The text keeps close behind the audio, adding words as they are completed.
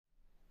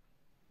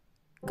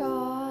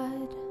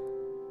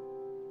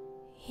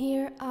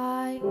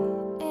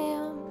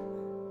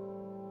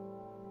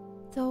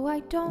I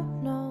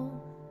don't know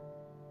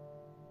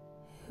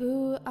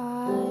who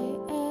I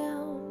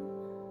am.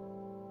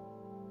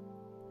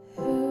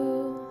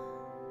 Who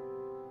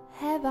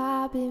have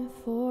I been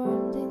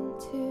formed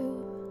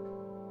into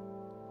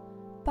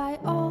by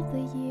all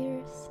the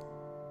years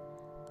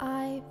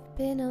I've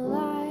been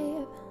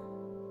alive?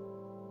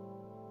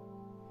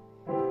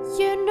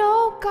 You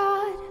know,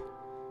 God,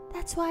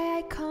 that's why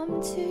I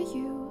come to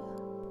you,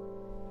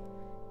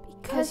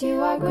 because you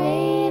are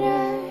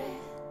greater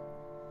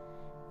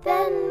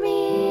than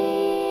me.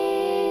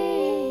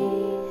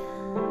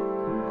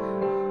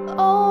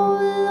 Oh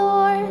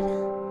Lord,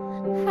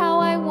 how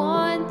I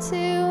want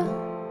to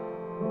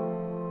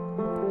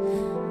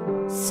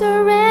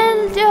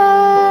surrender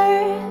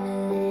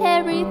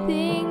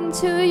everything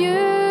to you.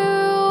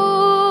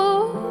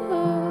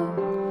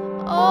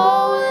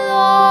 Oh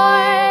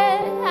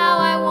Lord, how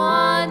I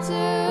want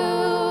to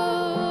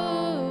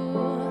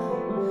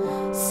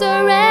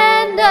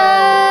surrender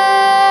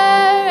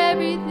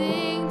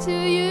everything to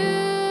you.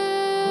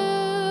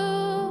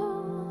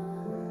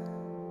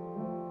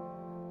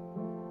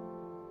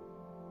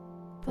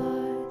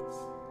 But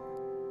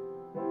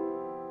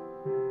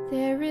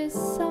there is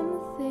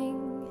something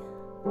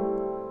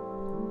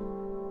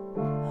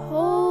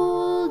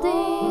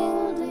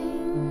holding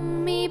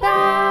me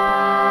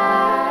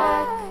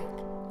back.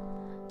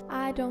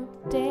 I don't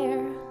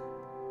dare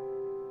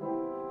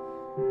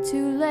to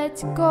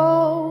let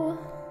go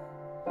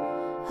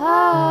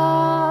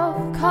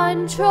of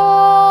control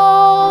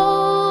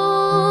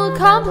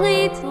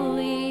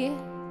completely,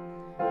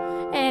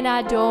 and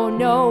I don't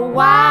know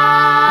why.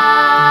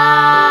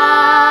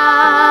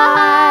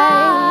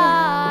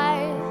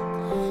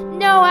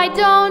 No, I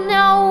don't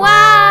know why.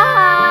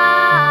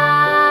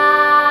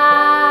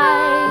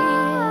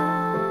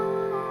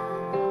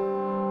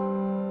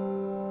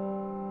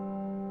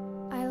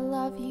 I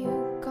love you,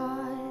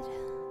 God.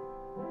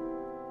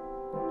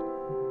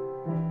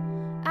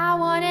 I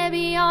wanna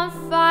be on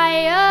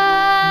fire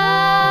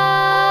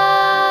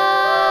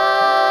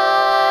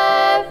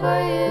for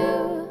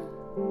you,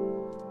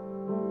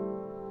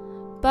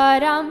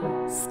 but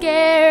I'm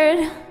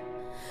scared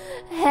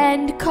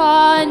and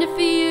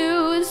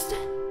confused.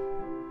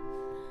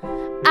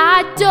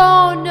 I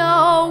don't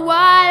know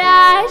what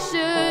I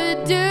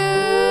should do.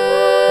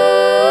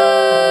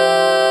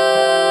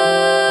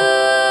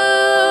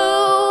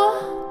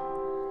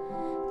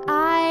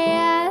 I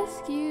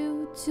ask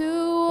you to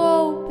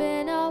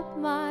open up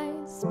my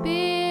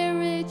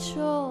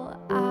spiritual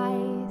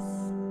eyes.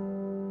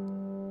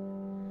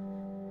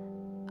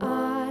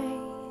 I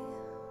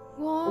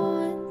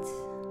want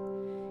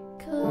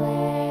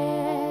clarity.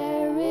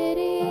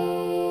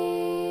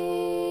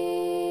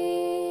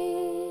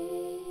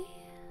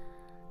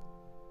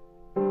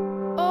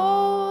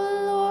 Oh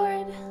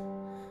Lord,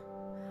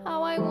 how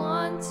I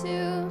want to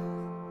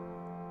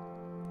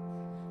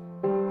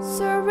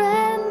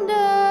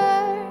surrender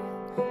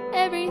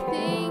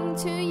everything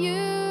to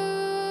you.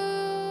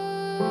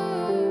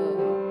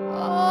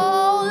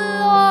 Oh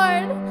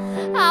Lord,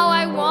 how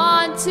I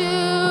want to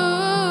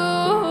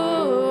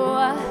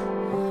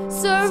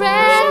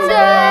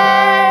surrender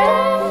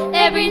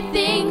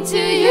everything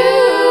to you.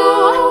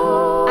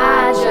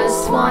 I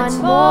just want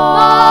more.